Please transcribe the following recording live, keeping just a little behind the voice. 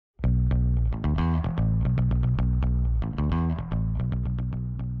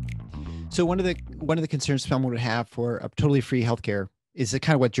So one of the concerns someone would have for a totally free healthcare is the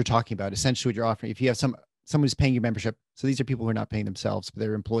kind of what you're talking about. Essentially, what you're offering. If you have someone who's paying your membership, so these are people who are not paying themselves, but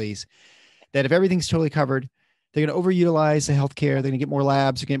they're employees. That if everything's totally covered, they're going to overutilize the healthcare. They're going to get more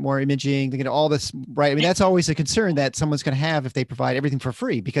labs, they're going to get more imaging. They're going to all this, right? I mean, that's always a concern that someone's going to have if they provide everything for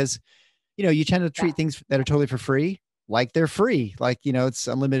free, because you tend to treat things that are totally for free like they're free, like it's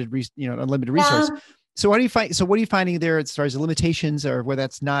unlimited, unlimited Yeah. resource. So what do you find? So what are you finding there as far as the limitations, or where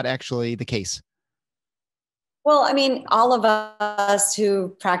that's not actually the case? Well, I mean, all of us who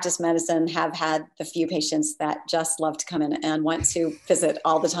practice medicine have had the few patients that just love to come in and want to visit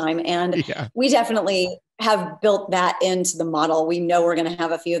all the time. And Yeah. we definitely have built that into the model. We know we're going to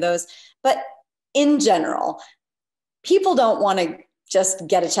have a few of those. But in general, people don't want to just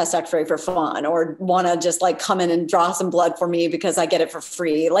get a chest x-ray for fun or want to just like come in and draw some blood for me because I get it for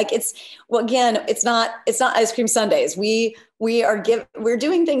free. Like well, again, it's not ice cream sundaes. We're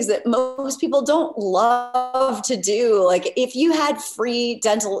doing things that most people don't love to do. Like if you had free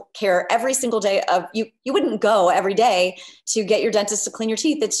dental care every single day of you wouldn't go every day to get your dentist to clean your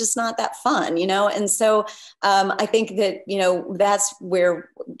teeth. It's just not that fun, And so I think that, that's where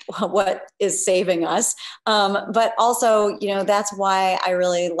what is saving us. But also, that's why I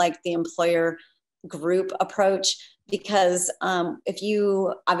really like the employer group approach because if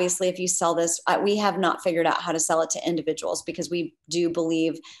you sell this, we have not figured out how to sell it to individuals because we do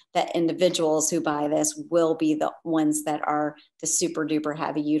believe that individuals who buy this will be the ones that are the super duper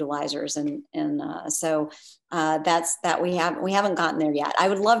heavy utilizers. That's that we haven't gotten there yet. I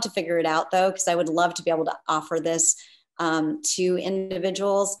would love to figure it out though, because I would love to be able to offer this to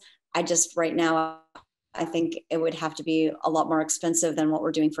individuals. I just right now, I think it would have to be a lot more expensive than what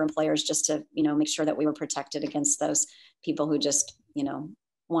we're doing for employers just to, make sure that we were protected against those people who just,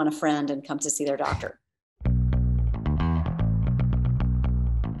 want a friend and come to see their doctor.